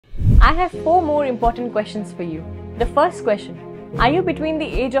I have 4 more important questions for you. The first question, are you between the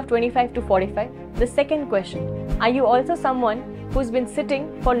age of 25 to 45? The second question, are you also someone who's been sitting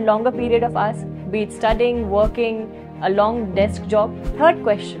for longer period of hours, be it studying, working, a long desk job? Third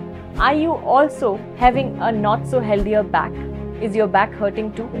question, are you also having a not so healthier back? Is your back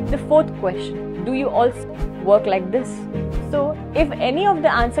hurting too? The fourth question, do you also work like this? So if any of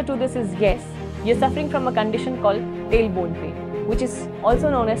the answer to this is yes, you're suffering from a condition called tailbone pain, which is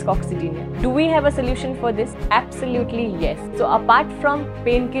also known as coccydynia. Do we have a solution for this? Absolutely yes. So apart from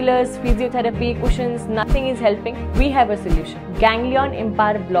painkillers, physiotherapy, cushions, nothing is helping, we have a solution. Ganglion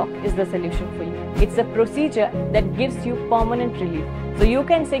Impar block is the solution for you. It's a procedure that gives you permanent relief. So you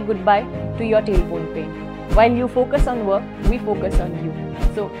can say goodbye to your tailbone pain. While you focus on work, we focus on you.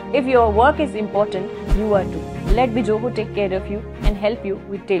 So if your work is important, you are too. Let Bejoho take care of you and help you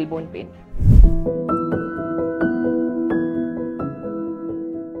with tailbone pain.